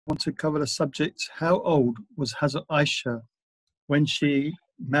want to cover the subject, how old was Hazrat Ayesha when she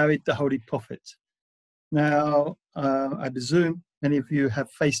married the Holy Prophet? Now, I presume many of you have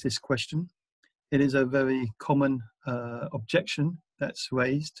faced this question. It is a very common objection that's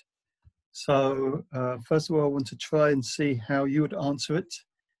raised. So first of all, I want to try and see how you would answer it,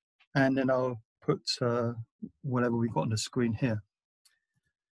 and then I'll put whatever we've got on the screen here.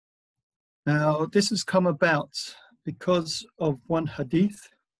 Now, this has come about because of one hadith,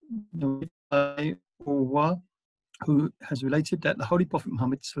 who has related that the Holy Prophet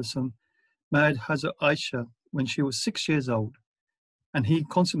Muhammad married Hazrat Ayesha when she was 6 years old, and he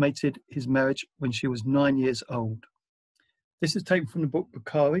consummated his marriage when she was 9 years old. This is taken from the book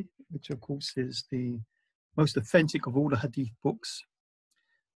Bukhari, which of course is the most authentic of all the hadith books.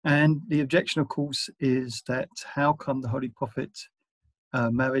 And the objection, of course, is that how come the Holy Prophet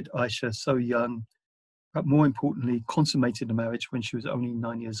married Ayesha so young, but more importantly, consummated the marriage when she was only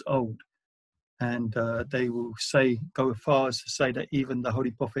 9 years old? And they will go as far as to say that even the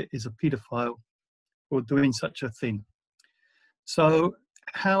Holy Prophet is a paedophile for doing such a thing. So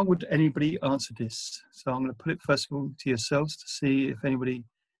how would anybody answer this? So I'm going to put it first of all to yourselves to see if anybody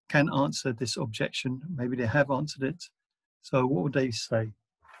can answer this objection. Maybe they have answered it. So what would they say?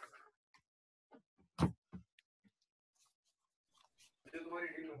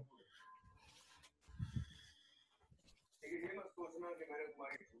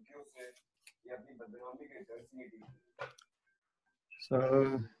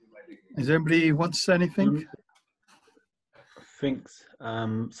 So, does anybody want to say anything? Thanks.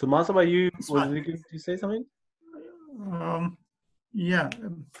 So, Masab, are you going to say something? Yeah.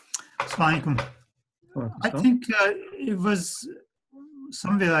 Assalamualaikum. I think it was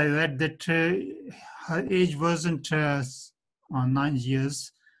somewhere I read that her age wasn't 9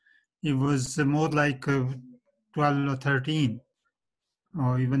 years. It was more like 12 or 13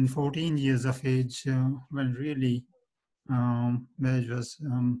 or even 14 years of age when really marriage was,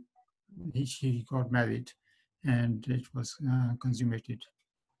 she got married and it was consummated.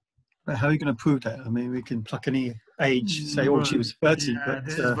 But how are you going to prove that? I mean, we can pluck any age, say, oh, she was 30. Yeah, but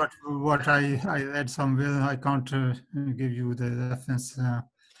this is what I read somewhere. I can't give you the reference.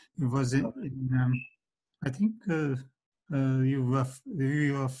 It was in I think,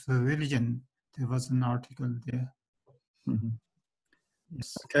 Review of Religion. There was an article there. Mm-hmm.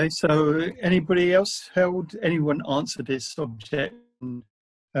 Yes. Okay, so anybody else? How would anyone answer this objection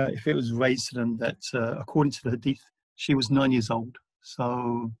if it was raised to them that, according to the hadith, she was 9 years old?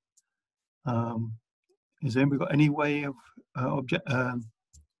 So, has anybody got any way of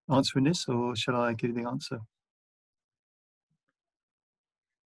answering this, or shall I give the answer?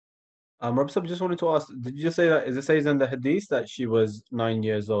 Rabsab, just wanted to ask, did you just say that, it says in the hadith that she was 9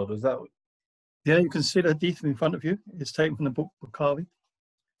 years old? Was that? Yeah, you can see the hadith in front of you. It's taken from the book Bukhari.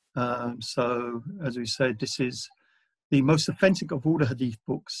 So, as we said, this is the most authentic of all the hadith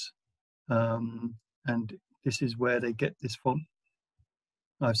books. And this is where they get this from.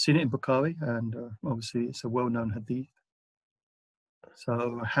 I've seen it in Bukhari, and obviously it's a well-known hadith.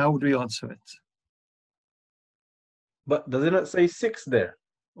 So how would we answer it? But does it not say 6 there?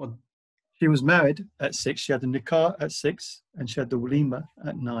 Or... She was married at 6. She had the nikah at 6, and she had the walima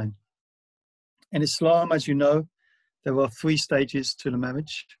at 9. In Islam, as you know, there are 3 stages to the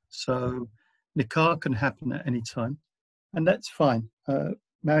marriage. So nikah can happen at any time, and that's fine.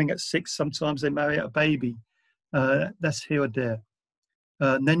 Marrying at 6, sometimes they marry a baby. That's here or there.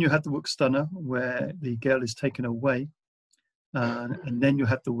 And then you have the wuxtana, where the girl is taken away. And then you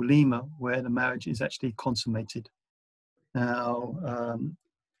have the walima, where the marriage is actually consummated. Now,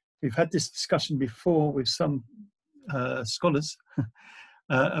 we've had this discussion before with some scholars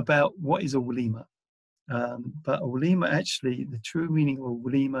about what is a walima. But a walima, actually, the true meaning of a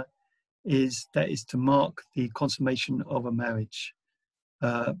walima is that is to mark the consummation of a marriage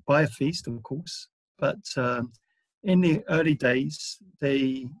by a feast, of course. But in the early days,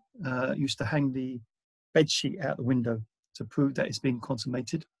 they used to hang the bed sheet out the window to prove that it's been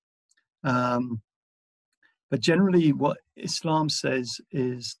consummated. But generally, what Islam says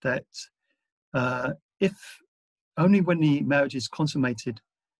is that if only when the marriage is consummated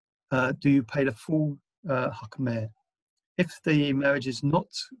do you pay the full haqq. If the marriage is not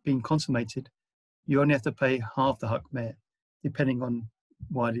being consummated, you only have to pay half the haqq, depending on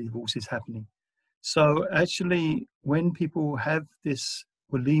why the divorce is happening. So actually, when people have this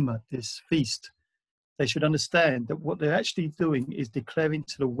walima, this feast, they should understand that what they're actually doing is declaring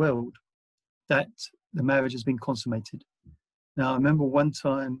to the world that the marriage has been consummated. Now, I remember one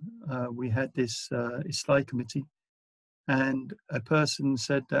time we had this Islai committee, and a person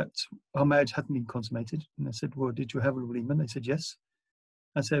said that our marriage hadn't been consummated. And I said, well, did you have a walima? And they said, yes.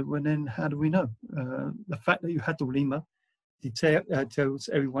 I said, well, then how do we know? The fact that you had the walima, it tells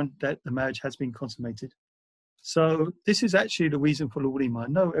everyone that the marriage has been consummated. So this is actually the reason for the walima. I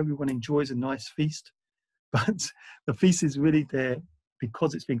know everyone enjoys a nice feast, but the feast is really there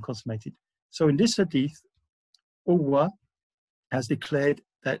because it's been consummated. So in this hadith, Urwa has declared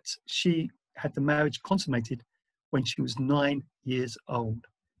that she had the marriage consummated when she was 9 years old.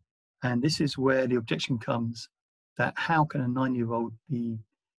 And this is where the objection comes, that how can a 9-year-old be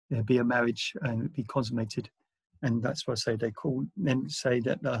a marriage and be consummated? And that's why I say then say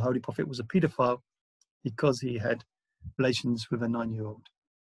that the Holy Prophet was a paedophile because he had relations with a 9-year-old.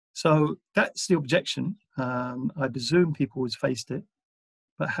 So that's the objection. I presume people has faced it,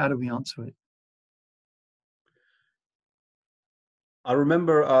 but how do we answer it? I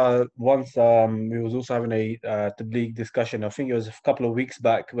remember once we was also having a Tabligh discussion. I think it was a couple of weeks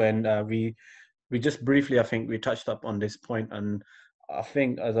back when we just briefly, I think we touched up on this point, and I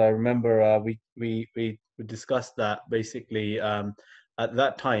think, as I remember, we discussed that basically at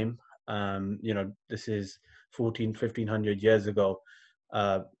that time, this is 1500 years ago,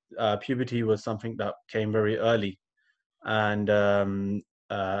 puberty was something that came very early, and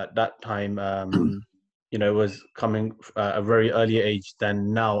that time, it was coming a very early age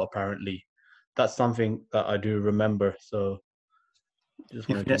than now, apparently. That's something that I do remember. So just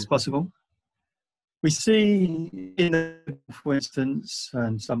if that's possible. We see for instance,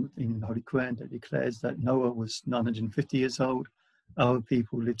 and something in the Holy Quran that declares that Noah was 950 years old. Other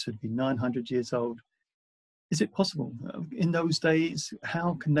people lived to be 900 years old. Is it possible? In those days,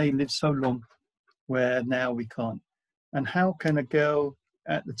 how can they live so long where now we can't? And how can a girl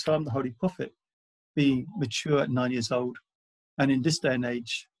at the time of the Holy Prophet be mature at 9 years old, and in this day and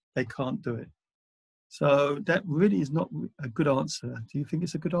age they can't do it? So that really is not a good answer. Do you think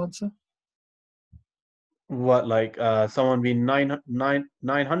it's a good answer? What, like someone being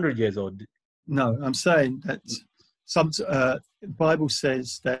 900 years old? No, I'm saying that some Bible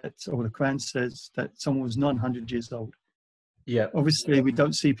says that, or the Quran says that someone was 900 years old. Yeah. Obviously, we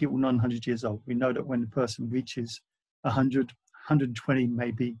don't see people 900 years old. We know that when the person reaches 100, 120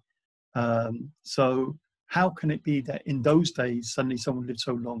 maybe. So how can it be that in those days suddenly someone lived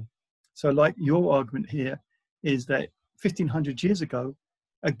so long? So like your argument here is that 1500 years ago,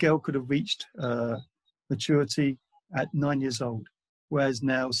 a girl could have reached maturity at 9 years old, whereas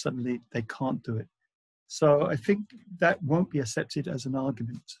now suddenly they can't do it. So I think that won't be accepted as an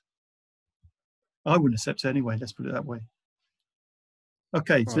argument. I wouldn't accept it anyway, let's put it that way.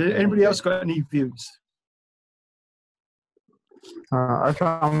 Okay, so anybody else got any views?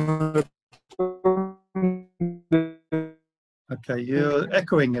 Okay, you're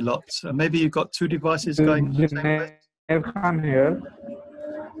echoing a lot. So maybe you've got two devices going. Khan here,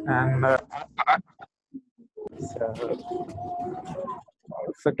 and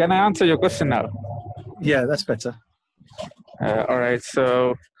so can I answer your question now? Yeah, that's better. All right.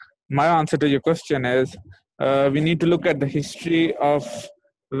 So my answer to your question is, we need to look at the history of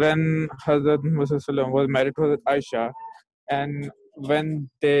when Hazrat Muhammad was married to Hazrat Ayesha, and when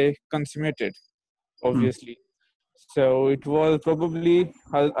they consummated, obviously. So it was probably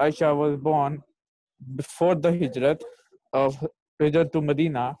Aisha was born before the Hijrat to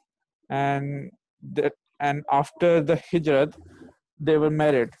Medina, and after the Hijrat, they were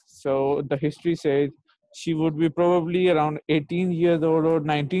married. So the history says she would be probably around 18 years old or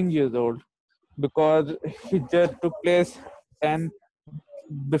 19 years old, because Hijrat took place and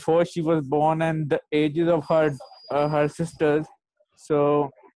before she was born, and the ages of her sisters. So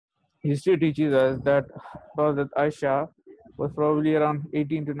history teaches us that Aisha was probably around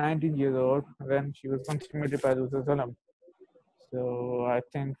 18 to 19 years old when she was consummated by Rasulullah. So I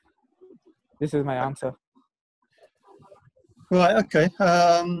think this is my answer. Right, okay.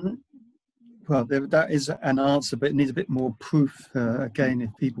 Well, that is an answer, but it needs a bit more proof. Again, if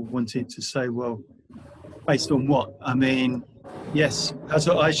people wanted to say, well, based on what? I mean, yes,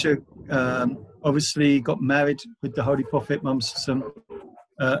 Hazrat Ayesha obviously got married with the Holy Prophet Muhammad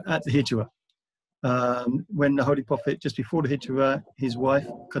at the Hijrah. When the Holy Prophet, just before the Hijrah, his wife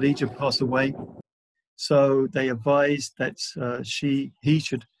Khadija passed away. So they advised that he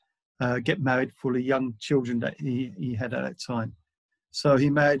should get married for the young children that he had at that time. So he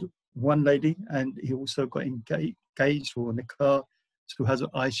married one lady, and he also got engaged or nikah to Hazrat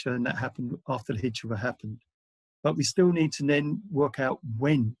Ayesha, and that happened after the Hijrah happened. But we still need to then work out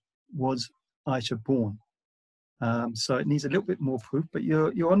when was Ayesha born. So it needs a little bit more proof, but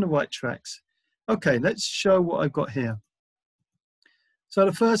you're on the right tracks. Okay, let's show what I've got here. So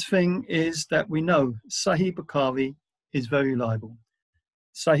the first thing is that we know Sahih Bukhari is very reliable.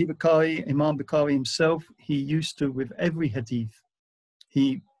 Sahih Bukhari, Imam Bukhari himself, he used to, with every hadith,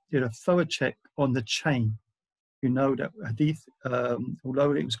 he did a thorough check on the chain. You know that hadith,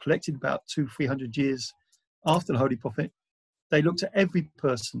 although it was collected about 200-300 years after the Holy Prophet, they looked at every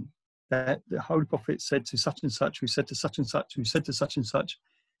person that the Holy Prophet said to such and such, who said to such and such, who said to such and such.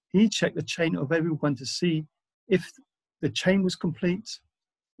 He checked the chain of everyone to see if the chain was complete,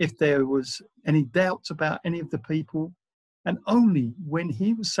 if there was any doubt about any of the people, and only when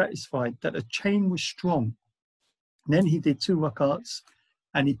he was satisfied that the chain was strong, then he did 2 rakats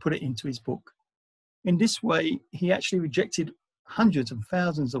and he put it into his book. In this way, he actually rejected hundreds and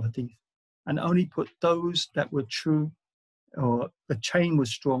thousands of hadith and only put those that were true or the chain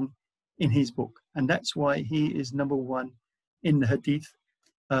was strong in his book. And that's why he is number 1 in the hadith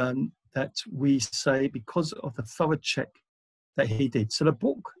that we say, because of the thorough check that he did. So the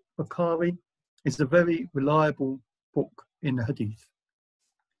book, Bukhari, is a very reliable book in the hadith.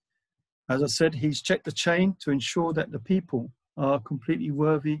 As I said, he's checked the chain to ensure that the people are completely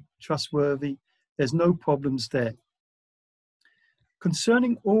worthy, trustworthy. There's no problems there.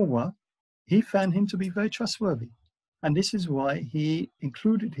 Concerning Urwa, he found him to be very trustworthy. And this is why he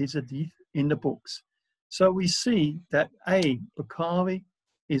included his hadith in the books. So we see that Bukhari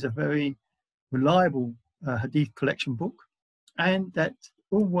is a very reliable hadith collection book, and that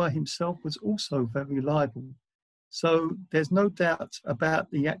Urwa himself was also very reliable. So there's no doubt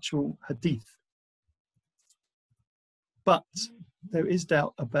about the actual hadith. But there is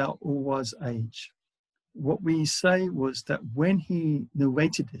doubt about Urwa's age. What we say was that when he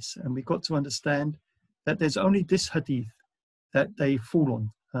narrated this, and we got to understand that there's only this hadith that they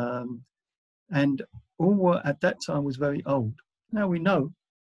fall on. And Urwa at that time was very old. Now we know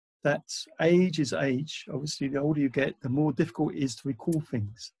that age is age. Obviously, the older you get, the more difficult it is to recall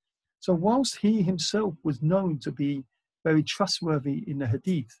things. So whilst he himself was known to be very trustworthy in the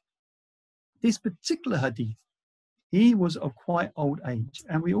hadith, this particular hadith, he was of quite old age.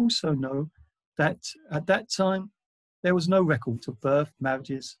 And we also know that at that time, there was no records of birth,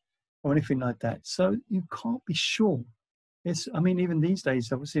 marriages, or anything like that. So you can't be sure. Even these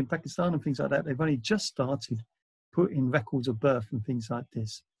days, obviously in Pakistan and things like that, they've only just started putting records of birth and things like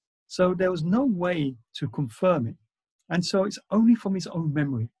this. So there was no way to confirm it. And so it's only from his own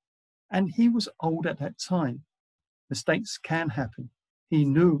memory. And he was old at that time. Mistakes can happen. He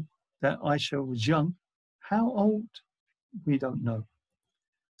knew that Aisha was young. How old? We don't know.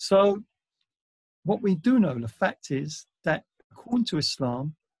 So what we do know, the fact is that according to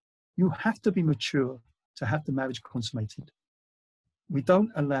Islam, you have to be mature to have the marriage consummated. We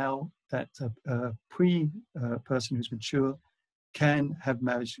don't allow that a person who's mature can have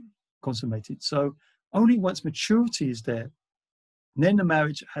marriage consummated. So only once maturity is there, then the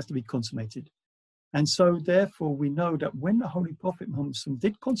marriage has to be consummated. And so therefore we know that when the Holy Prophet Muhammad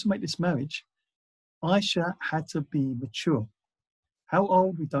did consummate this marriage, Aisha had to be mature. How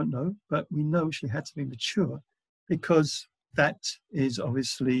old, we don't know, but we know she had to be mature because that is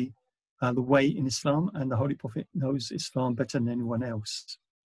obviously the way in Islam, and the Holy Prophet knows Islam better than anyone else.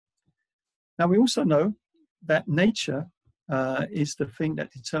 Now we also know that nature is the thing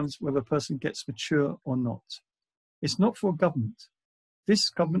that determines whether a person gets mature or not. It's not for a government. This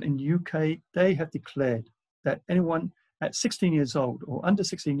government in the UK, they have declared that anyone at 16 years old or under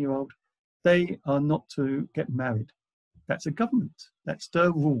 16-year-old, they are not to get married. That's a government. That's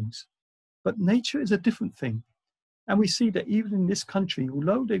their rules. But nature is a different thing. And we see that even in this country,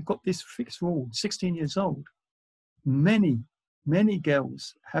 although they've got this fixed rule, 16 years old, many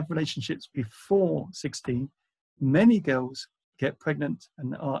girls have relationships before 16. Many girls get pregnant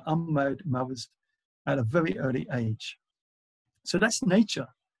and are unmarried mothers at a very early age. So that's nature.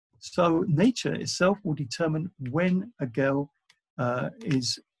 So nature itself will determine when a girl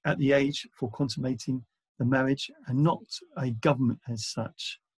is at the age for consummating the marriage, and not a government as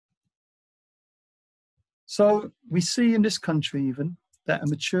such. So we see in this country even that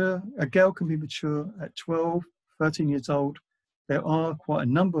a girl can be mature at 12, 13 years old. There are quite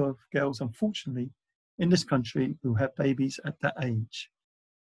a number of girls, unfortunately, in this country who have babies at that age.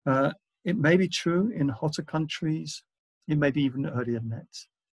 It may be true in hotter countries. It may be even earlier than that.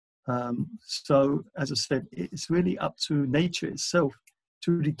 So, as I said, it's really up to nature itself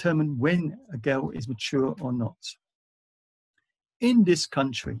to determine when a girl is mature or not. In this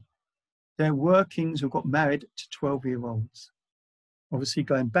country, there were kings who got married to 12-year-olds. Obviously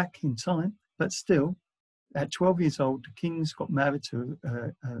going back in time, but still, at 12 years old, the king got married to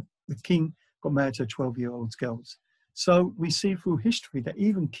a 12-year-old girl. So we see through history that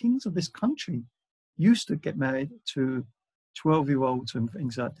even kings of this country used to get married to 12-year-olds and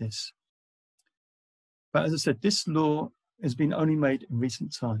things like this. But as I said, this law has been only made in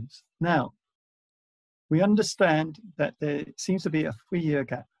recent times. Now, We understand that there seems to be a 3-year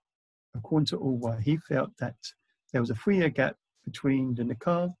gap, according to Urwa. He felt that there was a 3-year gap between the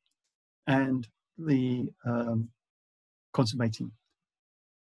nikah and the consummating.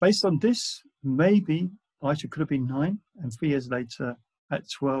 Based on this, maybe Aisha could have been 9, and 3 years later, at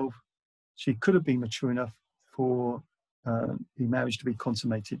 12, she could have been mature enough for the marriage to be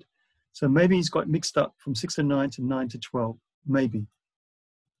consummated. So maybe he's got mixed up from 6 to 9 to 9 to 12, maybe.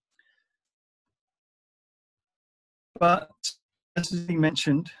 But as has been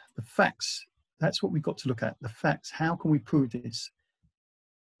mentioned, the facts, that's what we've got to look at, the facts. How can we prove this?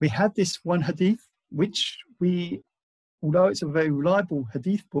 We had this one hadith, which we, although it's a very reliable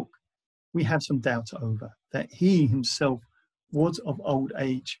hadith book, we have some doubt over, that he himself was of old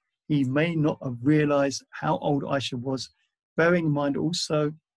age. He may not have realized how old Aisha was, bearing in mind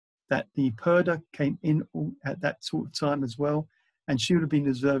also that the purdah came in at that sort of time as well, and she would have been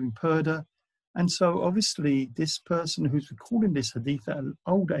observing purdah. And so obviously this person who's recording this hadith at an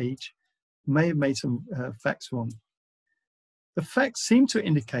old age may have made some facts wrong. The facts seem to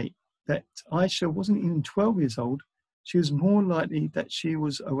indicate that Aisha wasn't even 12 years old. She was more likely that she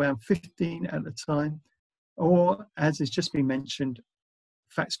was around 15 at the time, or as has just been mentioned,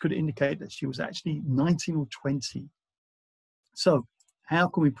 facts could indicate that she was actually 19 or 20. So how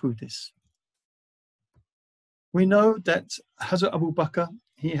can we prove this? We know that Hazrat Abu Bakr,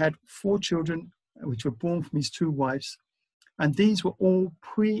 he had 4 children which were born from his 2 wives, and these were all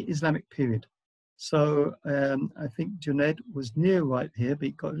pre-Islamic period. So I think Junaid was near right here, but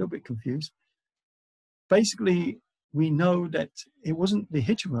he got a little bit confused. Basically, we know that it wasn't the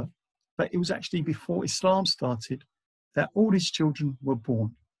Hijrah, but it was actually before Islam started that all his children were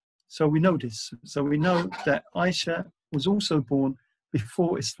born. So we know this. So we know that Aisha was also born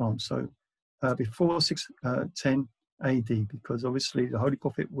before Islam, so before 610 AD, because obviously the Holy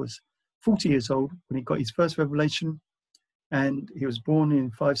Prophet was 40 years old when he got his first revelation, and he was born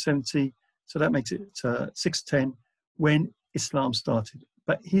in 570, so that makes it 610 when Islam started.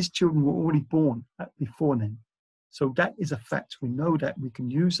 But his children were already born before then. So that is a fact. We know that. We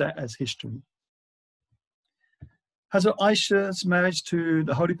can use that as history. Hazrat Aisha's marriage to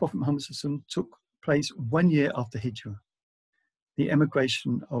the Holy Prophet Muhammad took place 1 year after Hijrah, the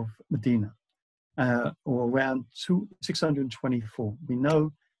emigration of Medina, or around 624. We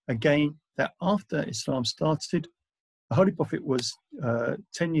know again that after Islam started, the Holy Prophet was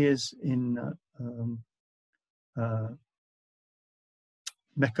 10 years in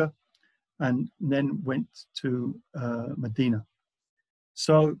Mecca, and then went to Medina.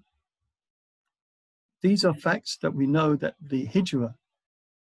 So these are facts that we know that the Hijrah,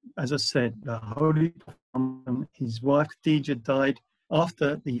 as I said, the Holy Prophet, his wife Khadija died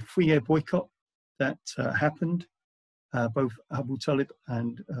after the 3-year boycott that happened. Both Abu Talib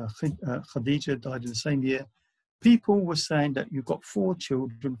and Khadija died in the same year. People were saying that you've got 4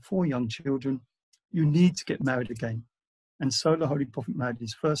 children, 4 young children, you need to get married again. And so the Holy Prophet married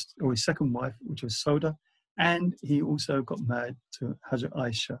his first or his second wife, which was Sauda, and he also got married to Hazrat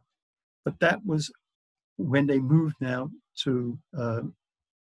Ayesha. But that was when they moved now to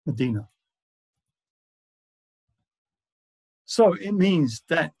Medina. So it means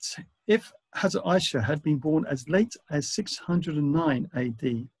that if Hazrat Ayesha had been born as late as 609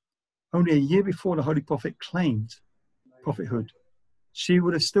 AD, only a year before the Holy Prophet claimed prophethood, she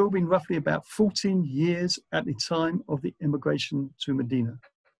would have still been roughly about 14 years at the time of the immigration to Medina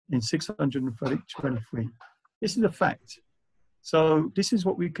in 623. This is a fact. So this is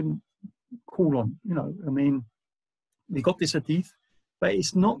what we can call on. You know, I mean, we got this hadith, but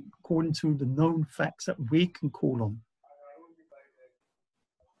it's not according to the known facts that we can call on.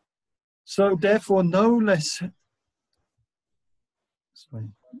 So therefore, no less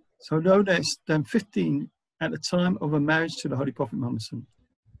than 15 at the time of a marriage to the Holy Prophet Muhammad,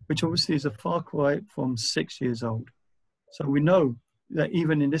 which obviously is a far cry from 6 years old. So we know that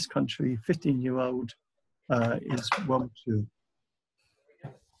even in this country, 15-year-old is well mature.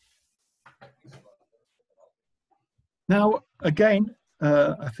 Now, again,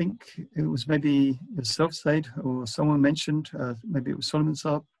 I think it was maybe yourself, Said, or someone mentioned, maybe it was Solomon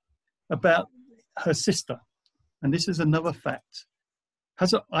Saab, about her sister. And this is another fact.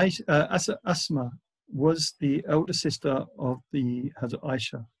 Hazrat Asma was the elder sister of the Hazrat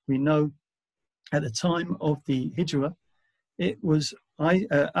Ayesha. We know at the time of the Hijrah, it was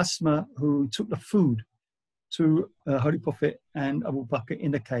Asma who took the food to Holy Prophet and Abu Bakr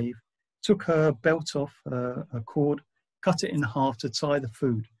in the cave, took her belt off, her cord, cut it in half to tie the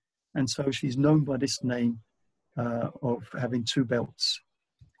food. And so she's known by this name of having 2 belts.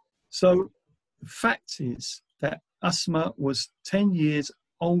 So the fact is that Asma was 10 years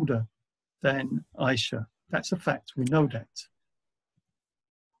older than Ayesha. That's a fact. We know that.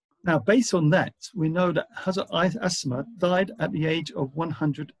 Now, based on that, we know that Hazrat Asma died at the age of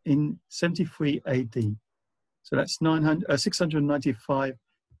 100 in 73 AD. So that's 695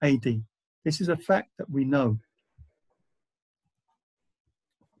 AD. This is a fact that we know.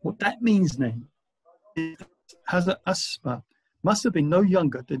 What that means then is that Hazrat Asma must have been no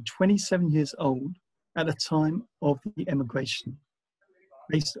younger than 27 years old at the time of the emigration.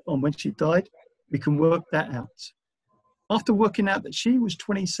 Based on when she died, we can work that out. After working out that she was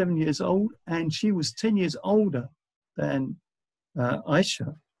 27 years old and she was 10 years older than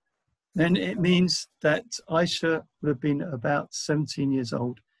Ayesha, then it means that Ayesha would have been about 17 years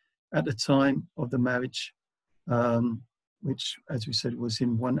old at the time of the marriage, which, as we said, was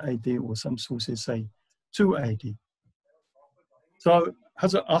in 1 AD, or some sources say 2 AD. So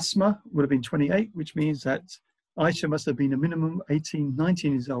Hazrat Asma would have been 28, which means that Ayesha must have been a minimum 18,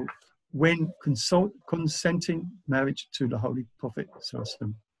 19 years old when consenting marriage to the Holy Prophet. So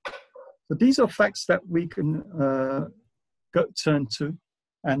these are facts that we can turn to,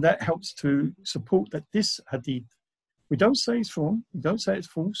 and that helps to support that this hadith, we don't say it's wrong, we don't say it's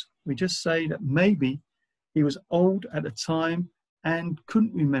false, we just say that maybe he was old at the time and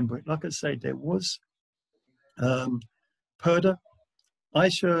couldn't remember it. Like I say, there was Purdah.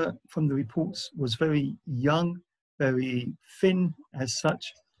 Ayesha, from the reports, was very young, very thin as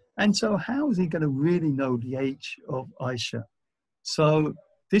such. And so how is he going to really know the age of Ayesha? So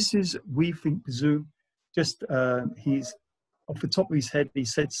this is, we think, presume, just he's off the top of his head, he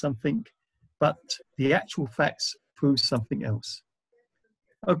said something, but the actual facts prove something else.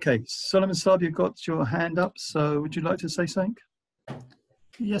 Okay, Solomon Saab, you've got your hand up, so would you like to say something?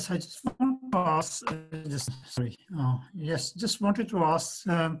 Yes, I just want to ask, just wanted to ask,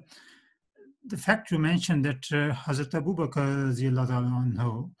 the fact you mentioned that Hazrat Abu Bakr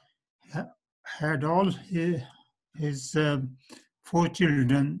had all his 4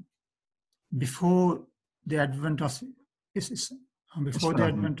 children before the advent of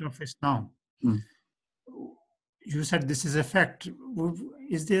Islam. You said this is a fact.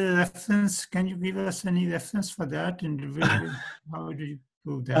 Is there a reference? Can you give us any reference for that? And how do you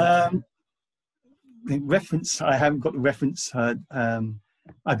prove that? The reference, I haven't got the reference.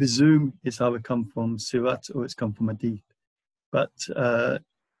 I presume it's either come from Sirat or it's come from Hadith. But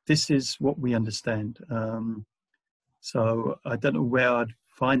this is what we understand. So I don't know where I'd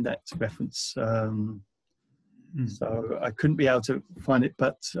find that reference. So I couldn't be able to find it.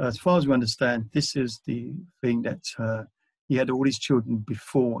 But as far as we understand, this is the thing that he had all his children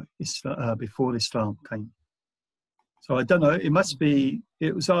before Islam came. So I don't know. It must be,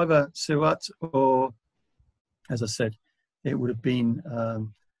 it was either Sirat or, as I said, it would have been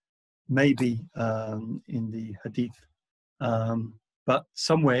maybe in the Hadith. But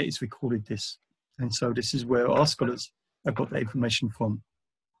somewhere it's recorded this. And so this is where our scholars have got the information from.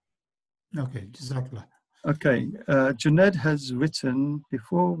 Okay, Jazakallah. Okay, Junaid has written,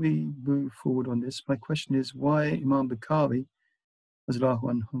 before we move forward on this, my question is why Imam Bukhari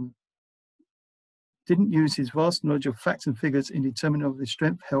didn't use his vast knowledge of facts and figures in determining the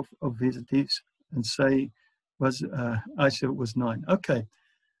strength, health of his hadiths and say Ayesha was 9. Okay.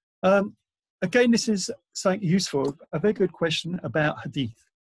 Again, this is something useful, a very good question about hadith.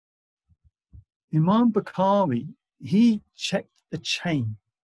 Imam Bukhari, he checked the chain.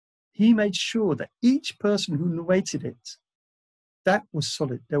 He made sure that each person who narrated it, that was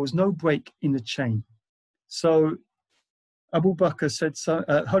solid. There was no break in the chain. So Abu Bakr said,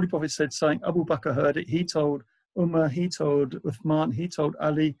 Holy Prophet said something, Abu Bakr heard it, he told Umar, he told Uthman, he told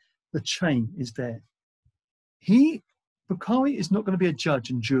Ali, the chain is there. Bukhari is not going to be a judge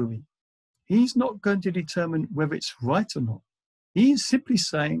and jury. He's not going to determine whether it's right or not. He's simply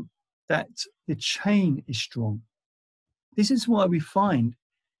saying that the chain is strong. This is why we find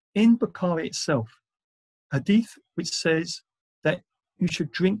in Bukhari itself, hadith which says that you should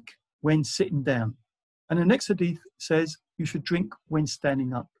drink when sitting down. And the next hadith says you should drink when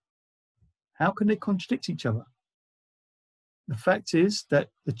standing up. How can they contradict each other? The fact is that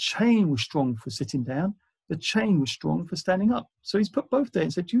the chain was strong for sitting down, the chain was strong for standing up. So he's put both there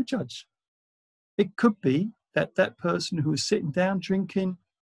and said, you judge. It could be that that person who was sitting down drinking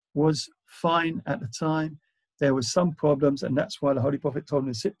was fine at the time. There was some problems, and that's why the Holy Prophet told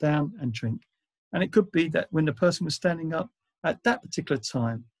him to sit down and drink. And it could be that when the person was standing up at that particular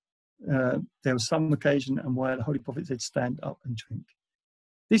time, there was some occasion and why the Holy Prophet said stand up and drink.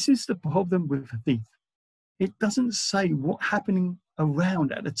 This is the problem with hadith. It doesn't say what happening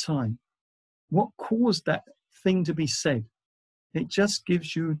around at the time, what caused that thing to be said. It just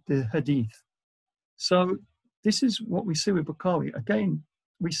gives you the hadith. So this is what we see with Bukhari. Again,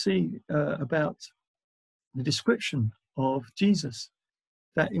 we see about the description of Jesus,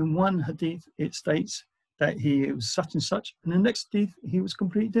 that in one hadith it states that he was such and such, and the next hadith he was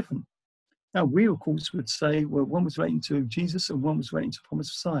completely different. Now, we of course would say, well, one was relating to Jesus and one was relating to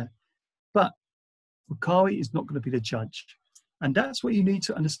promised Messiah. But Bukhari is not going to be the judge. And that's what you need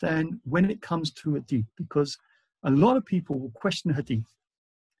to understand when it comes to hadith, because a lot of people will question hadith.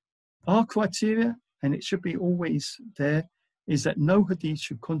 Our criteria, and it should be always there, is that no hadith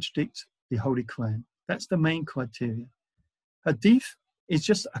should contradict the Holy Quran. That's the main criteria. Hadith is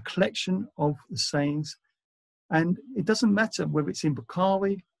just a collection of the sayings, and it doesn't matter whether it's in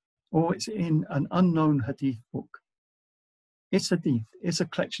Bukhari or it's in an unknown hadith book. It's hadith, it's a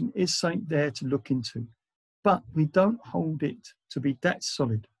collection, it's something there to look into. But we don't hold it to be that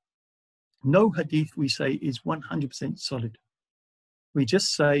solid. No hadith, we say, is 100% solid. We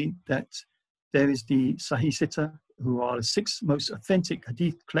just say that there is the Sahih Sitta, who are the 6 most authentic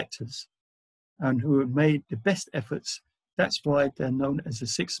hadith collectors and who have made the best efforts. That's why they're known as the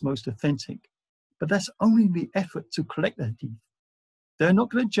 6 most authentic. But that's only the effort to collect the hadith. They're not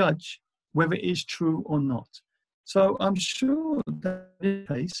going to judge whether it is true or not. So I'm sure that in this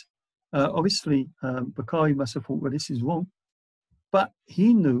case, obviously, Bukhari must have thought, well, this is wrong. But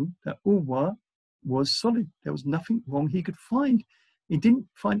he knew that Urwa was solid. There was nothing wrong he could find. He didn't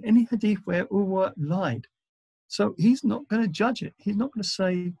find any hadith where Urwa lied. So he's not going to judge it. He's not going to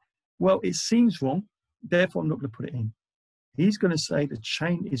say, well, it seems wrong, therefore I'm not going to put it in. He's going to say the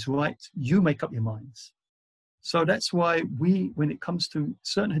chain is right. You make up your minds. So that's why we, when it comes to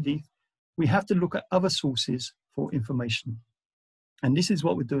certain hadith, we have to look at other sources for information. And this is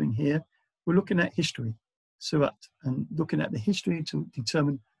what we're doing here. We're looking at history, surat, and looking at the history to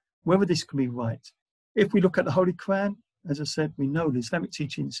determine whether this can be right. If we look at the Holy Quran, as I said, we know the Islamic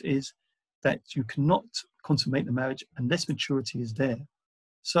teachings is that you cannot consummate the marriage unless maturity is there.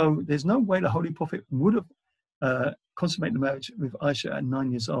 So there's no way the Holy Prophet would have consummated the marriage with Aisha at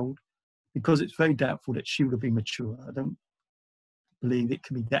 9 years old, because it's very doubtful that she would have been mature. I don't believe it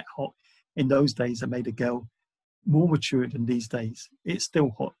can be that hot. In those days, that made a girl more mature than these days. It's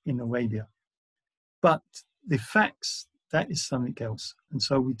still hot in Arabia. But the facts, that is something else. And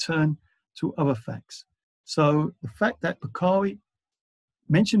so we turn to other facts. So the fact that Bukhari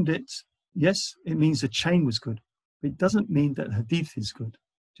mentioned it, yes, it means the chain was good. But it doesn't mean that hadith is good.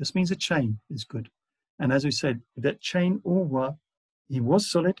 It just means the chain is good. And as we said, that chain, Urwa, he was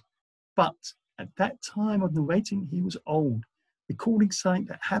solid, but at that time of narrating, he was old, recording something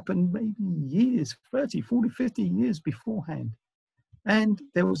that happened maybe years, 30, 40, 50 years beforehand. And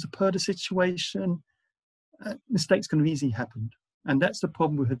there was a Purdah situation. Mistakes can easily happen. And that's the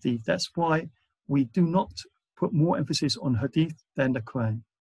problem with hadith. That's why we do not put more emphasis on hadith than the Quran.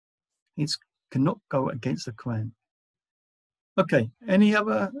 It cannot go against the Quran. Okay, any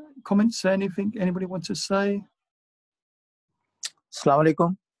other comments, anything anybody wants to say? Assalamu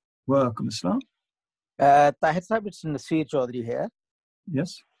alaikum. Welcome, Islam. Tahir Sahib, it's Nasir Chaudhary here.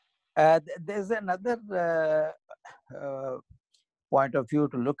 Yes. There's another point of view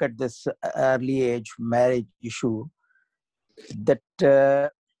to look at this early age marriage issue, that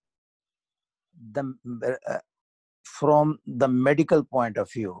from the medical point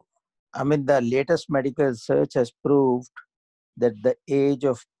of view, I mean, the latest medical research has proved that the age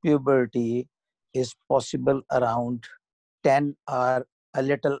of puberty is possible around 10 or a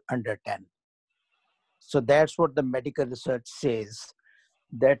little under 10. So that's what the medical research says,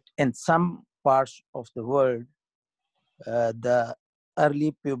 that in some parts of the world, the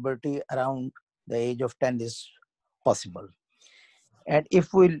early puberty around the age of 10 is possible. And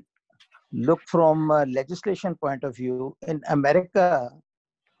if we look from a legislation point of view, in America,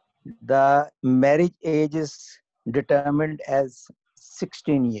 the marriage age is determined as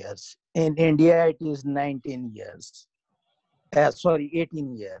 16 years. In India, it is 19 years.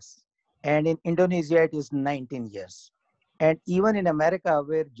 18 years. And in Indonesia, it is 19 years. And even in America,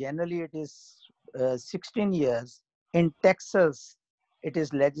 where generally it is 16 years, in Texas, it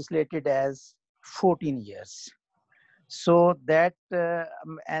is legislated as 14 years. So that,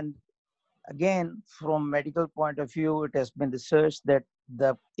 and again, from medical point of view, it has been researched that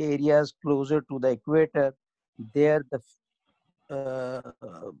the areas closer to the equator, there the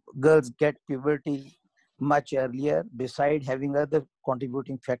girls get puberty much earlier, beside having other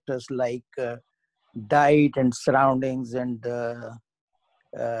contributing factors like diet and surroundings and the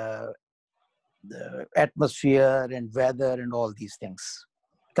atmosphere and weather and all these things,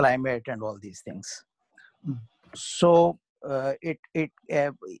 climate and all these things. So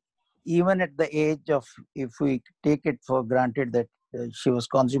even at the age of, if we take it for granted that she was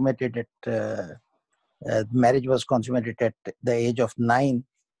consummated at, marriage was consummated at the age of 9,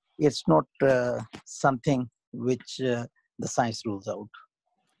 it's not something which the science rules out.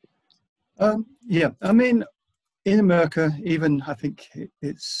 Yeah, I mean, in America, even I think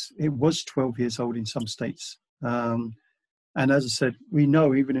it was 12 years old in some states. And as I said, we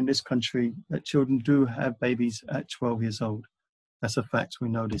know even in this country that children do have babies at 12 years old. That's a fact. We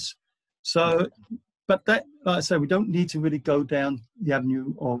know this. So, but that, like I said, we don't need to really go down the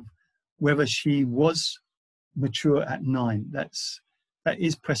avenue of whether she was mature at 9. That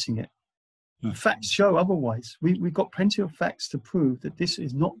is pressing it. Facts show otherwise. We've got plenty of facts to prove that this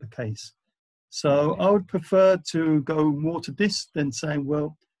is not the case. So I would prefer to go more to this than saying,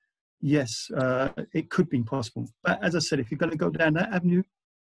 well, yes, it could be possible. But as I said, if you're going to go down that avenue,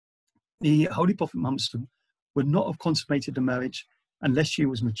 the Holy Prophet Muhammad would not have consummated the marriage unless she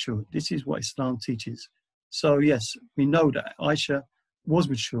was mature. This is what Islam teaches. So yes, we know that Aisha was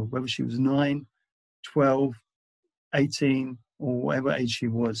mature, whether she was 9, 12, 18, or whatever age she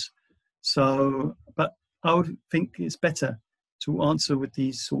was. So, but I would think it's better to answer with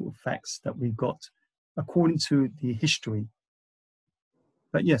these sort of facts that we've got according to the history.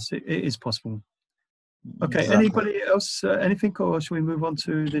 But yes, it is possible. Okay, Exactly. Anybody else, anything, or shall we move on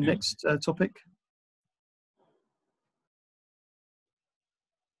to the next topic?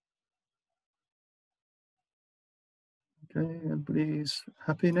 Okay, everybody's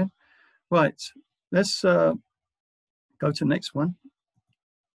happy now? Right, let's go to the next one.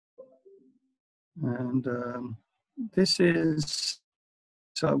 And this is,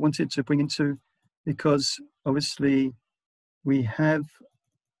 so I wanted to bring into, because obviously we have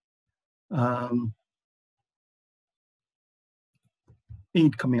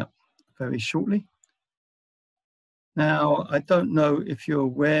Eid coming up very shortly. Now, I don't know if you're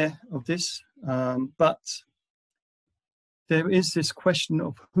aware of this, but there is this question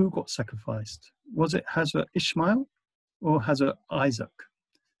of who got sacrificed. Was it Hazrat Ishmael or Hazrat Isaac?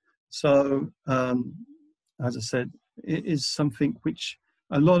 So, as I said, it is something which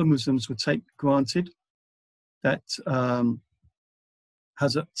a lot of Muslims would take granted, that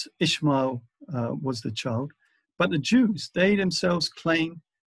Hazrat Ishmael was the child. But the Jews, they themselves claim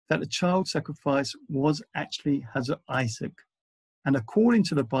that the child sacrifice was actually Hazrat Isaac. And according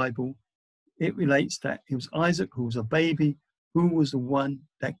to the Bible, it relates that it was Isaac, who was a baby, who was the one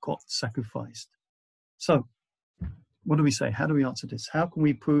that got sacrificed. So, what do we say? How do we answer this? How can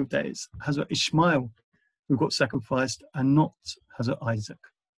we prove that it's Hazrat Ishmael who got sacrificed and not Hazrat Isaac?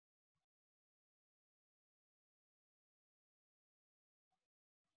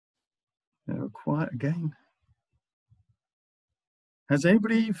 They're quiet again. Has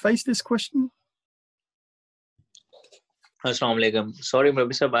anybody faced this question? Assalamu alaikum. Sorry,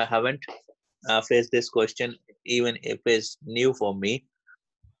 Rabbi Sahib, I haven't faced this question, even if it's new for me.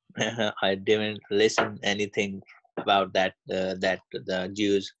 I didn't listen anything about that. That the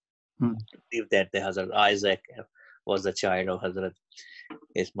Jews believe that the Hazrat Isaac was the child of Hazrat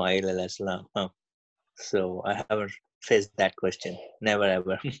Ismail alayhi salam. So I haven't faced that question. Never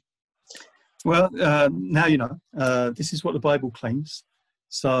ever. Well, now you know. This is what the Bible claims.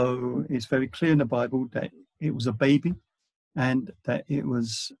 So it's very clear in the Bible that it was a baby and that it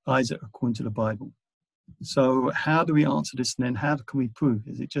was Isaac according to the Bible. So how do we answer this, and then how can we prove?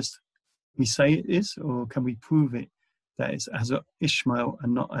 Is it just we say it is, or can we prove it that it's Hazrat Ishmael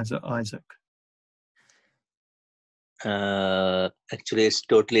and not Hazrat Isaac? Actually, it's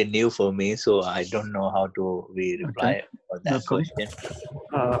totally new for me, so I don't know how to reply for that question.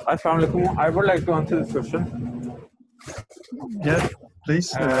 Assalamu alaikum. I would like to answer this question. Yeah,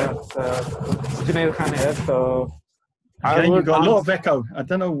 please. Junaid Khan here. So again, you got a lot of echo. I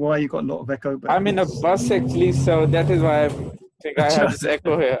don't know why you got a lot of echo. But I'm in a bus actually, so that is why I think I have this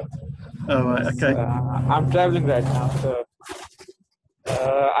echo here. Oh, right, okay. I'm traveling right now, so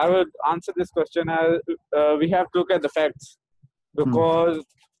I would answer this question as we have to look at the facts, because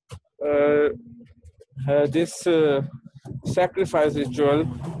this sacrifice ritual,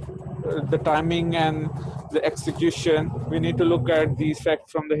 the timing and the execution, we need to look at these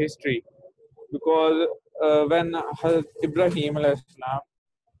facts from the history, because when Hazrat Ibrahim alayhi salam,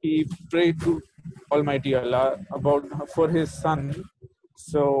 he prayed to Almighty Allah for his son.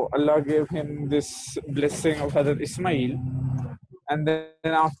 So Allah gave him this blessing of Hazrat Ismail, and then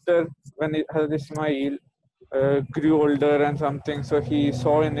after when Hazrat Ismail grew older and something, so he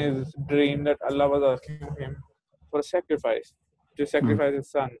saw in his dream that Allah was asking him for a sacrifice, to sacrifice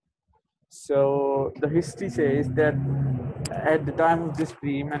his son. So the history says that at the time of this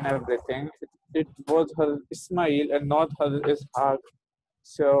dream and everything, it was Hazrat Ismail and not Hazrat Ishaq.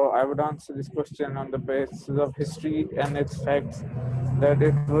 So I would answer this question on the basis of history and its facts, that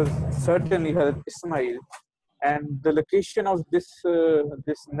it was certainly Hazrat Ismail And the location of this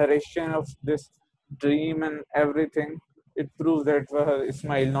narration of this dream and everything, it proves that it was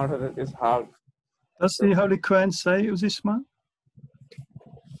Ismail, not Hazrat Ishaq. Does the Holy Quran say it was Ismail?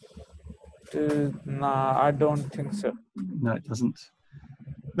 Nah, I don't think so. No, it doesn't.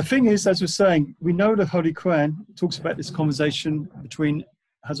 The thing is, as we're saying, we know the Holy Quran talks about this conversation between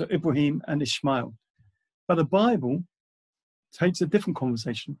Hazrat Ibrahim and Ishmael. But the Bible takes a different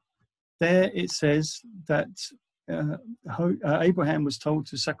conversation. There it says that Abraham was told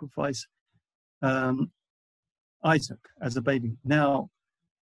to sacrifice Isaac as a baby. Now,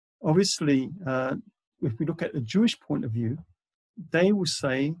 obviously, if we look at the Jewish point of view, they will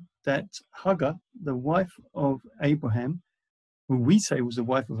say that Hagar, the wife of Abraham, who we say was the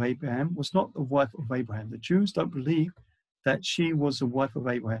wife of Abraham, was not the wife of Abraham. The Jews don't believe that she was the wife of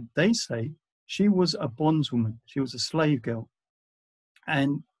Abraham. They say she was a bondswoman. She was a slave girl.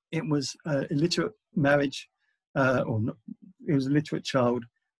 And it was an illiterate marriage, it was a literate child,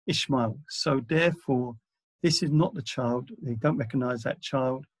 Ishmael. So therefore, this is not the child. They don't recognize that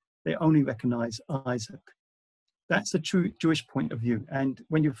child. They only recognize Isaac. That's the true Jewish point of view. And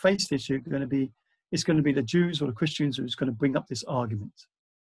when you face this, it's going to be the Jews or the Christians who's going to bring up this argument.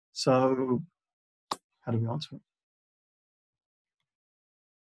 So how do we answer it?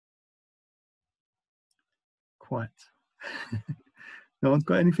 Quiet. No one's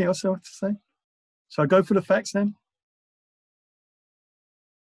got anything else to say? So I go for the facts then?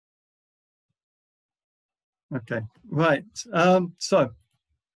 Okay, right. So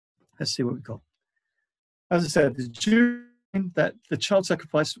let's see what we've got. As I said, the Jews claim that the child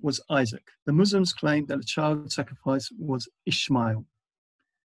sacrifice was Isaac. The Muslims claim that the child sacrifice was Ishmael.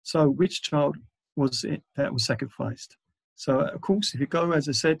 So which child was it that was sacrificed? So of course, if you go, as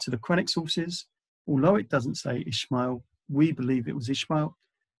I said, to the Quranic sources, although it doesn't say Ishmael, we believe it was Ishmael.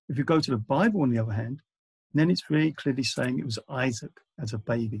 If you go to the Bible, on the other hand, then it's very clearly saying it was Isaac as a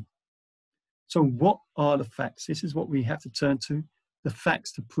baby. So what are the facts? This is what we have to turn to, the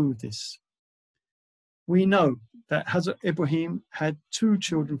facts to prove this. We know that Hazrat Ibrahim had 2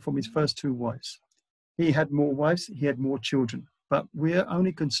 children from his first 2 wives. He had more wives, he had more children, but we're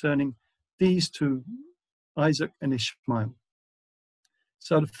only concerning these 2, Isaac and Ishmael.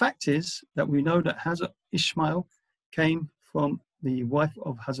 So the fact is that we know that Hazrat Ishmael came from the wife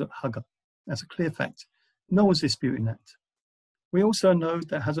of Hazrat Hagar. That's a clear fact. No one's disputing that. We also know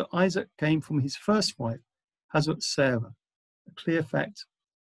that Hazrat Isaac came from his first wife, Hazrat Sarah. A clear fact,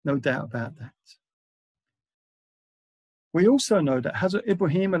 no doubt about that. We also know that Hazrat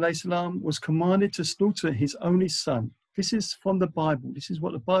Ibrahim ﷺ was commanded to slaughter his only son. This is from the Bible. This is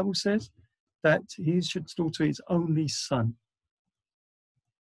what the Bible says, that he should slaughter his only son.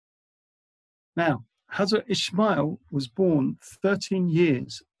 Now, Hazrat Ishmael was born 13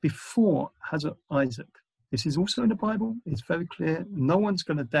 years before Hazrat Isaac. This is also in the Bible. It's very clear. No one's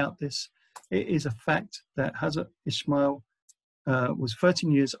going to doubt this. It is a fact that Hazrat Ishmael was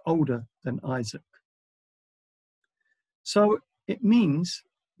 13 years older than Isaac. So it means,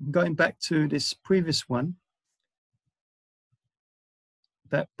 going back to this previous one,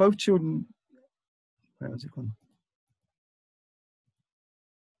 that both children, where has it gone?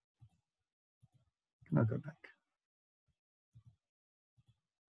 Can I go back?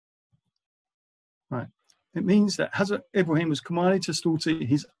 Right. It means that Hazrat Ibrahim was commanded to slaughter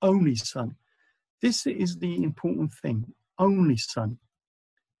his only son. This is the important thing, only son.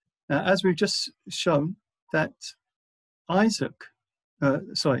 Now, as we've just shown, that Isaac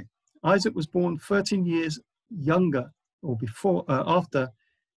was born 13 years younger or before, after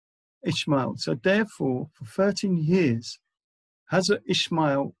Ishmael. So therefore, for 13 years, Hazrat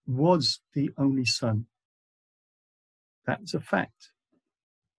Ishmael was the only son. That's a fact.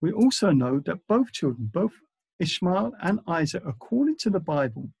 We also know that both children, both Ishmael and Isaac, according to the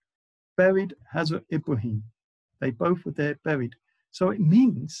Bible, buried Hazrat Ibrahim. They both were there buried. So it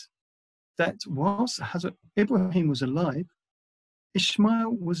means that whilst Hazrat Ibrahim was alive,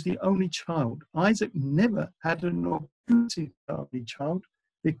 Ishmael was the only child. Isaac never had an opportunity to be the only child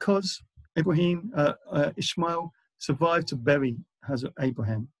because Ishmael survived to bury Hazrat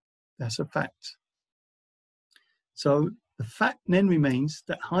Abraham. That's a fact. So the fact then remains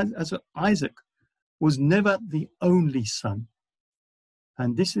that Hazrat Isaac was never the only son.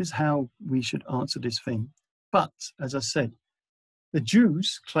 And this is how we should answer this thing. But, as I said, the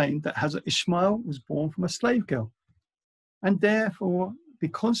Jews claimed that Hazrat Ishmael was born from a slave girl. And therefore,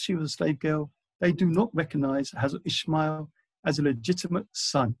 because she was a slave girl, they do not recognize Hazrat Ishmael as a legitimate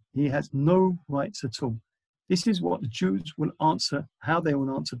son. He has no rights at all. This is what the Jews will answer, how they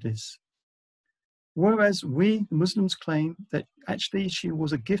will answer this. Whereas we, the Muslims, claim that actually she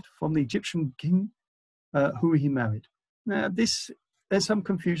was a gift from the Egyptian king who he married. Now, there's some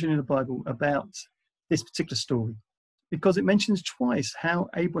confusion in the Bible about this particular story, because it mentions twice how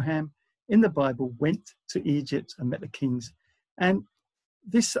Abraham in the Bible went to Egypt and met the kings. And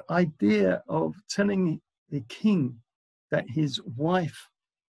this idea of telling the king that his wife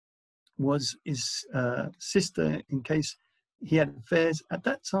was his sister in case he had affairs, at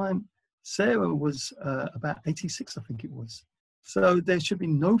that time, Sarah was about 86, I think it was. So there should be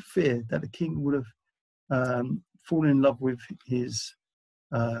no fear that the king would have fallen in love with his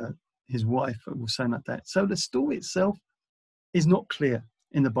wife, or something like that. So the story itself is not clear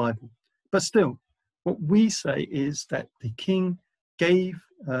in the Bible. But still, what we say is that the king gave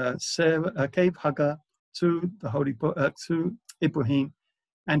Hagar to to Ibrahim,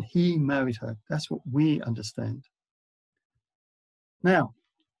 and he married her. That's what we understand. Now,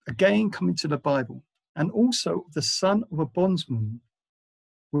 again, coming to the Bible, and also the son of a bondswoman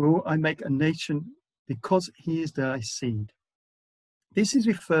will I make a nation, because he is thy seed. This is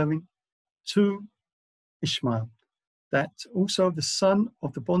referring to Ishmael, that also the son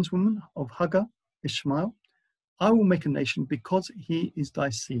of the bondswoman of Hagar, Ishmael, I will make a nation because he is thy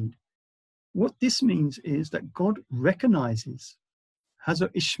seed. What this means is that God recognizes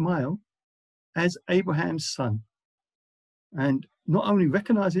Hazrat Ishmael as Abraham's son, and not only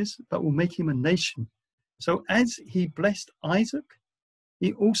recognizes, but will make him a nation. So as he blessed Isaac,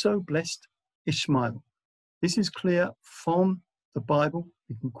 he also blessed Ishmael. This is clear from the Bible.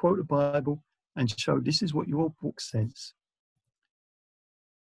 You can quote the Bible and show this is what your book says.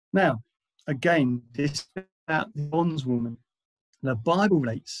 Now, again, this about the bondswoman. The Bible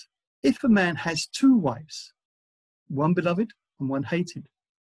relates, if a man has two wives, one beloved and one hated,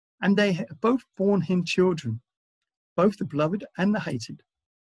 and they have both borne him children, both the beloved and the hated,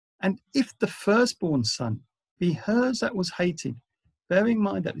 and if the firstborn son be hers that was hated, bearing in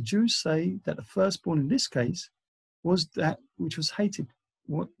mind that the Jews say that the firstborn in this case was that which was hated,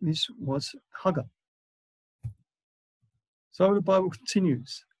 what this was Hagar. So the Bible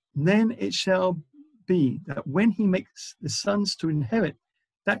continues, then it shall be that when he makes the sons to inherit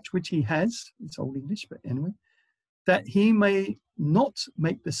that which he has, it's Old English, but anyway, that he may not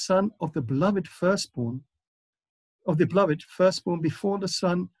make the son of the beloved firstborn, before the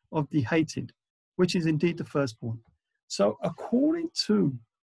son of the hated, which is indeed the firstborn. So according to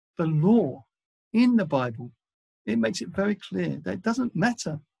the law in the Bible, it makes it very clear that it doesn't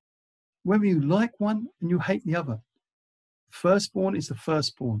matter whether you like one and you hate the other. Firstborn is the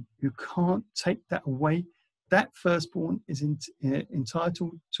firstborn. You can't take that away. That firstborn is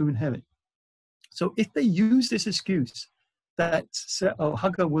entitled to inherit. So if they use this excuse that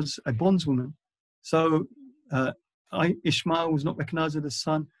Hagar was a bondswoman, so Ishmael was not recognized as the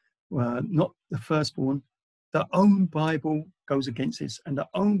son, not the firstborn, their own Bible goes against this, and their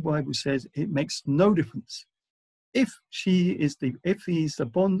own Bible says it makes no difference. If he's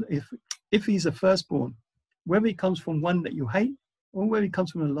a firstborn, whether he comes from one that you hate or whether he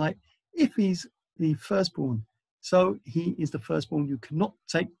comes from a like, if he's the firstborn, so he is the firstborn, you cannot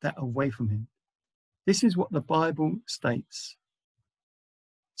take that away from him. This is what the Bible states.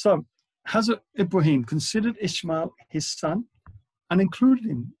 So Hazrat Ibrahim considered Ishmael his son and included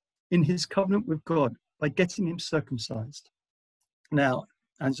him in his covenant with God by getting him circumcised. Now,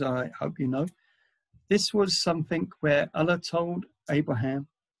 as I hope you know, this was something where Allah told Abraham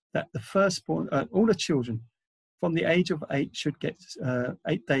that the firstborn, all the children from the age of 8 should get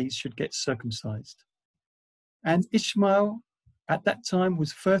 8 days should get circumcised. And Ishmael at that time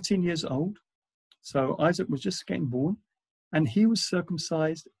was 13 years old, so Isaac was just getting born, and he was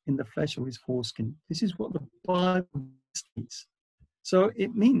circumcised in the flesh of his foreskin. This is what the Bible states. So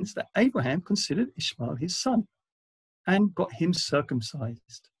it means that Abraham considered Ishmael his son and got him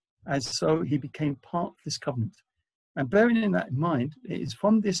circumcised, as so he became part of this covenant. And bearing that in mind, it is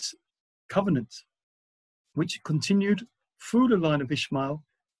from this covenant which continued through the line of Ishmael,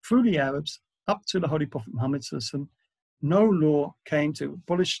 through the Arabs, up to the Holy Prophet Muhammad. No law came to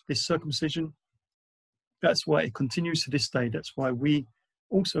abolish this circumcision. That's why it continues to this day. That's why we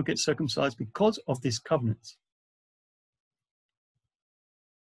also get circumcised, because of this covenant.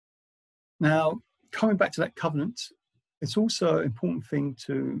 Now, coming back to that covenant, it's also an important thing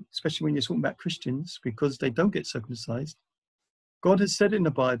to, especially when you're talking about Christians, because they don't get circumcised. God has said in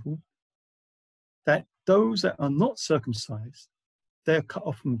the Bible that those that are not circumcised, they're cut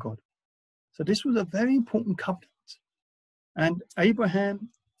off from God. So this was a very important covenant. And Abraham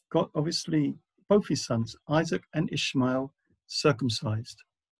got, obviously, both his sons, Isaac and Ishmael, circumcised.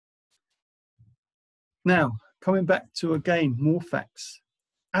 Now, coming back to, again, more facts.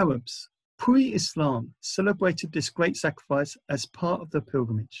 Arabs, pre-Islam, celebrated this great sacrifice as part of the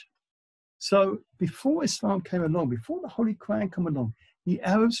pilgrimage. So before Islam came along, before the Holy Quran came along, the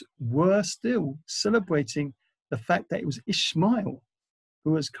Arabs were still celebrating the fact that it was Ishmael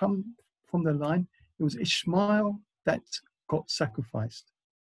who has come from the line. It was Ishmael that got sacrificed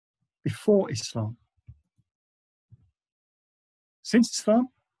before Islam. Since Islam,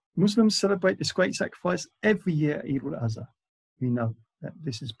 Muslims celebrate this great sacrifice every year at Eid al-Adha. We know that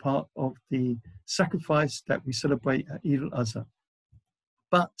this is part of the sacrifice that we celebrate at Eid al-Adha.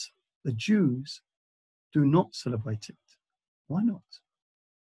 But the Jews do not celebrate it. Why not?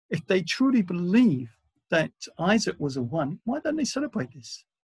 If they truly believe that Isaac was a one, why don't they celebrate this?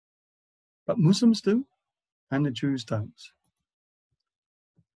 But Muslims do, and the Jews don't.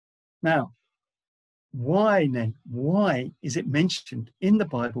 Now, why then? Why is it mentioned in the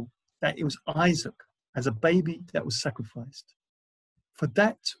Bible that it was Isaac as a baby that was sacrificed? For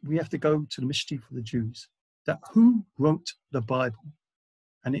that, we have to go to the mystery for the Jews. That who wrote the Bible?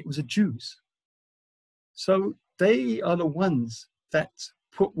 And it was the Jews. So they are the ones that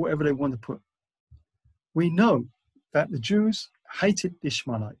put whatever they want to put. We know that the Jews hated the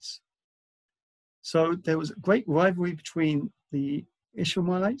Ishmaelites. So there was a great rivalry between the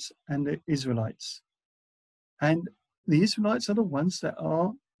Ishmaelites and the Israelites. And the Israelites are the ones that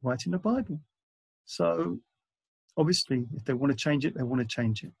are writing the Bible. So obviously, if they want to change it, they want to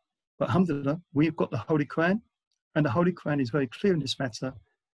change it. But alhamdulillah, we've got the Holy Quran, and the Holy Quran is very clear in this matter.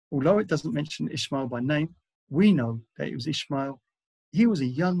 Although it doesn't mention Ishmael by name, we know that it was Ishmael. He was a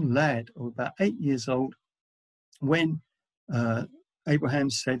young lad of about 8 years old when Abraham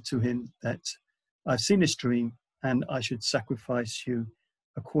said to him that, I've seen this dream and I should sacrifice you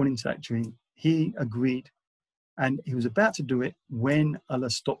according to that dream. He agreed, and he was about to do it when Allah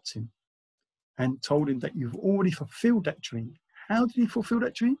stopped him and told him that you've already fulfilled that dream. How did he fulfill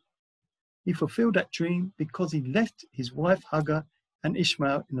that dream? He fulfilled that dream because he left his wife Hagar and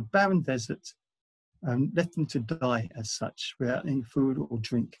Ishmael in the barren desert and left them to die as such without any food or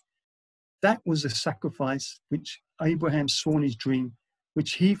drink. That was a sacrifice which Abraham saw in his dream,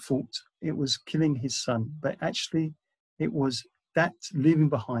 which he thought it was killing his son, but actually it was that leaving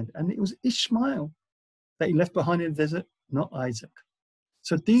behind. And it was Ishmael that he left behind in the desert, not Isaac.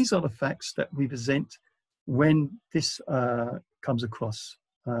 So these are the facts that we present when this comes across.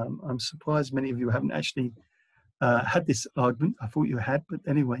 I'm surprised many of you haven't actually had this argument. I thought you had, but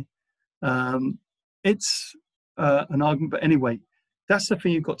anyway, it's an argument. But anyway, that's the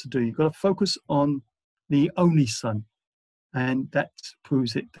thing you've got to do. You've got to focus on the only son, and that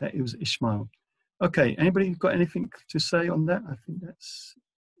proves it that it was Ishmael. Okay, anybody got anything to say on that? I think that's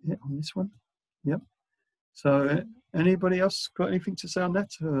it on this one. Yep. So anybody else got anything to say on that?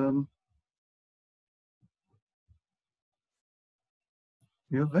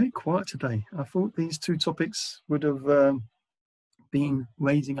 You're very quiet today. I thought these two topics would have been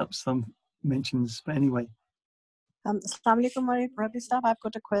raising up some mentions, but anyway. Assalamu alaikum, Rabbi Staff. I've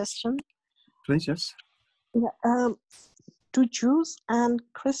got a question. Please, yes. Yeah, do Jews and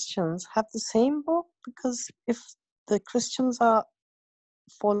Christians have the same book? Because if the Christians are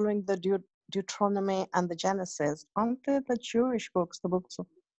following the Deuteronomy and the Genesis, aren't they the Jewish books, the books of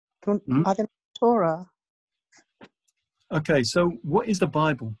are they Torah? Okay, so what is the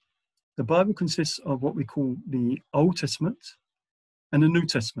Bible? The Bible consists of what we call the Old Testament and the New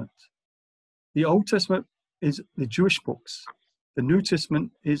Testament. The Old Testament is the Jewish books. The New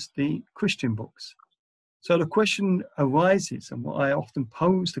Testament is the Christian books. So the question arises, and what I often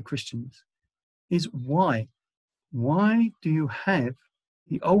pose to Christians, is why? Why do you have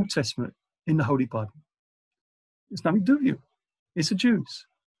the Old Testament in the Holy Bible? It's nothing to do with you. It's the Jews.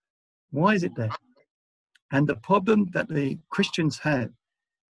 Why is it there? And the problem that the Christians have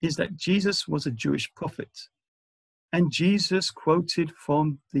is that Jesus was a Jewish prophet, and Jesus quoted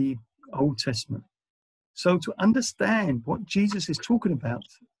from the Old Testament. So to understand what Jesus is talking about,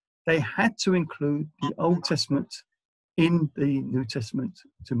 they had to include the Old Testament in the New Testament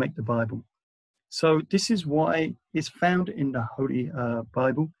to make the Bible. So this is why it's found in the Holy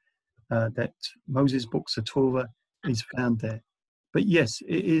Bible that Moses' books, the Torah, is found there. But yes,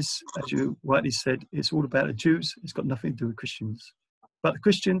 it is, as you rightly said, it's all about the Jews. It's got nothing to do with Christians. But the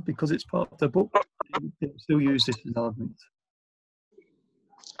Christian, because it's part of the book, they still use this as an argument.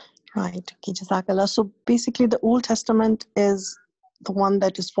 Right. Okay, Jazakallah. So basically the Old Testament is the one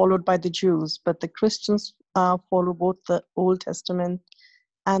that is followed by the Jews, but the Christians follow both the Old Testament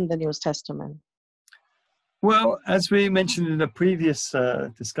and the New Testament. Well, as we mentioned in the previous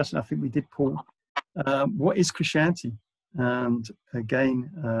discussion, I think we did, Paul, what is Christianity? And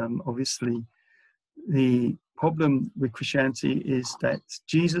again, obviously, the problem with Christianity is that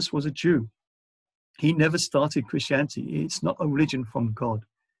Jesus was a Jew. He never started Christianity. It's not a religion from God.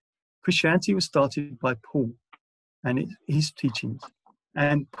 Christianity was started by Paul and his teachings.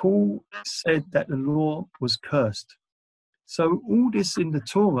 And Paul said that the law was cursed. So all this in the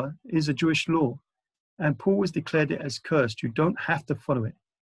Torah is a Jewish law. And Paul has declared it as cursed. You don't have to follow it.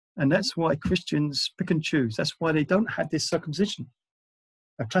 And that's why Christians pick and choose. That's why they don't have this circumcision.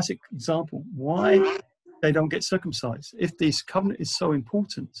 A classic example, why they don't get circumcised. If this covenant is so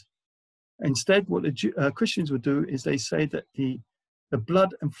important, instead what the Christians would do is they say that the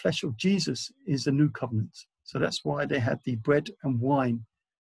blood and flesh of Jesus is the new covenant. So that's why they had the bread and wine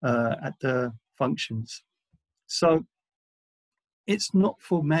at the functions. So it's not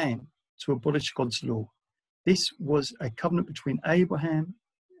for man to abolish God's law. This was a covenant between Abraham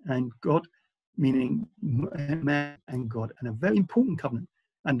and God, meaning man and God, and a very important covenant.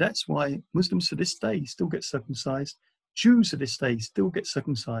 And that's why Muslims to this day still get circumcised. Jews to this day still get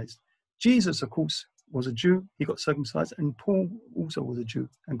circumcised. Jesus, of course, was a Jew. He got circumcised. And Paul also was a Jew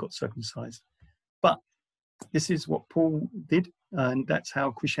and got circumcised. But this is what Paul did. And that's how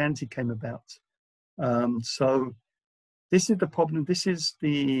Christianity came about. So this is the problem. This is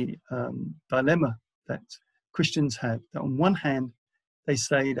the dilemma that Christians have. That on one hand, they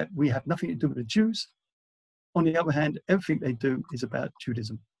say that we have nothing to do with the Jews. On the other hand, everything they do is about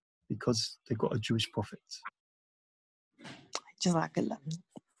Judaism because they've got a Jewish prophet. Jazakallah.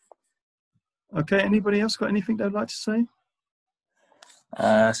 Okay, anybody else got anything they'd like to say?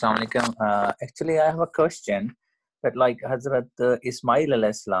 Assalamu alaikum. Actually, I have a question. But like Hazrat Ismail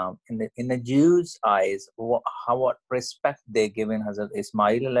alayhi salam, in the Jews' eyes, what respect they given Hazrat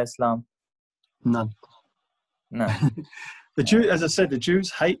Ismail alayhi salam? None. No. The Jew, as I said, the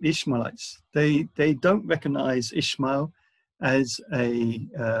Jews hate the Ishmaelites. They don't recognize Ishmael as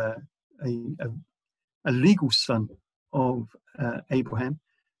a legal son of Abraham.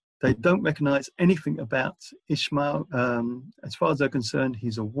 They don't recognize anything about Ishmael. As far as they're concerned,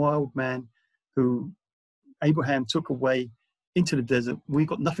 he's a wild man who Abraham took away into the desert. We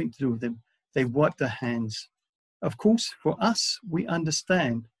got nothing to do with him. They wiped their hands. Of course, for us, we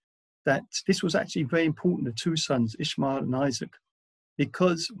understand that this was actually very important, the two sons, Ishmael and Isaac,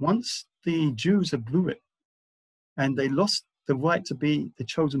 because once the Jews had blew it and they lost the right to be the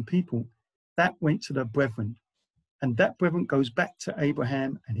chosen people, that went to their brethren. And that brethren goes back to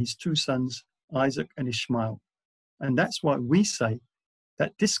Abraham and his two sons, Isaac and Ishmael. And that's why we say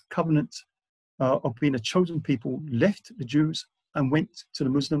that this covenant of being a chosen people left the Jews and went to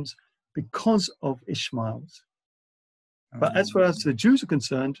the Muslims because of Ishmael's. But as far as the Jews are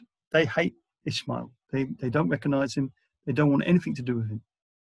concerned, they hate Ishmael. They don't recognize him. They don't want anything to do with him.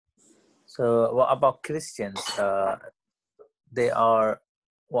 So what about Christians? What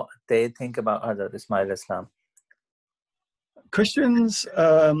they think about Hazrat Ismail Islam? Christians,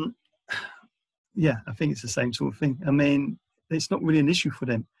 yeah, I think it's the same sort of thing. I mean, it's not really an issue for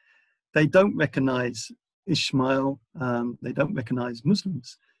them. They don't recognize Ishmael. They don't recognize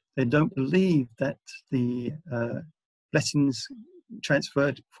Muslims. They don't believe that the blessings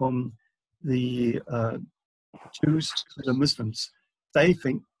transferred from the Jews to the Muslims. They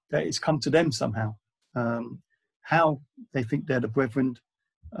think that it's come to them somehow. How they think they're the brethren,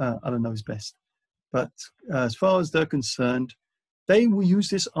 I don't know is best. But as far as they're concerned, they will use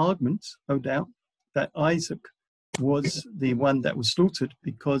this argument, no doubt, that Isaac was the one that was slaughtered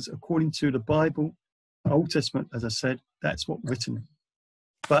because according to the Bible, Old Testament, as I said, that's what's written.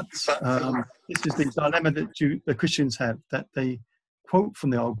 But this is the dilemma that the Christians have, that they quote from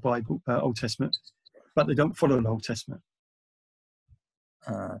the Old Bible, Old Testament, but they don't follow the Old Testament.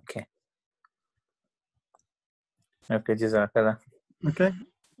 Okay. Okay, Jazakallah. Okay.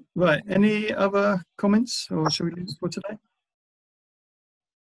 Right. Any other comments, or shall we leave it for today?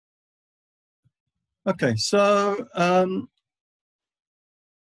 Okay. So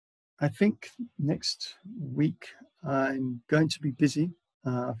I think next week I'm going to be busy.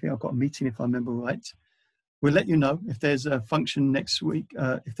 I think I've got a meeting, if I remember right. We'll let you know if there's a function next week,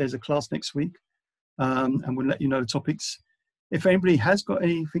 if there's a class next week, and we'll let you know the topics. If anybody has got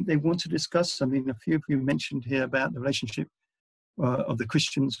anything they want to discuss, I mean, a few of you mentioned here about the relationship of the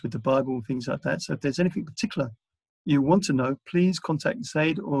Christians with the Bible and things like that. So if there's anything particular you want to know, please contact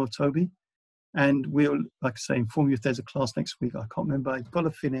Zaid or Toby, and we'll, like I say, inform you if there's a class next week. I can't remember. I've got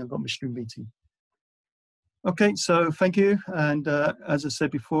a feeling I've got a mystery meeting. Okay, so thank you. And as I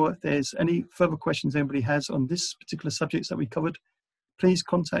said before, if there's any further questions anybody has on this particular subjects that we covered, please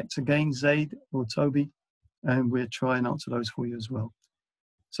contact again Zaid or Toby, and we'll try and answer those for you as well.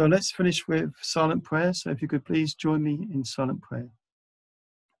 So let's finish with silent prayer. So if you could please join me in silent prayer.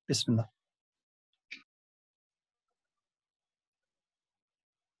 Bismillah.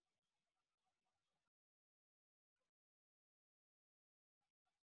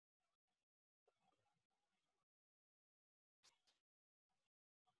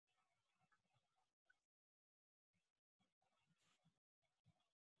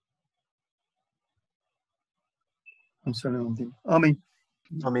 Amin.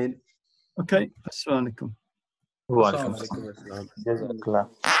 I mean, Okay. Assalamu alaikum. Welcome. Assalamu alaikum. Jazakallah.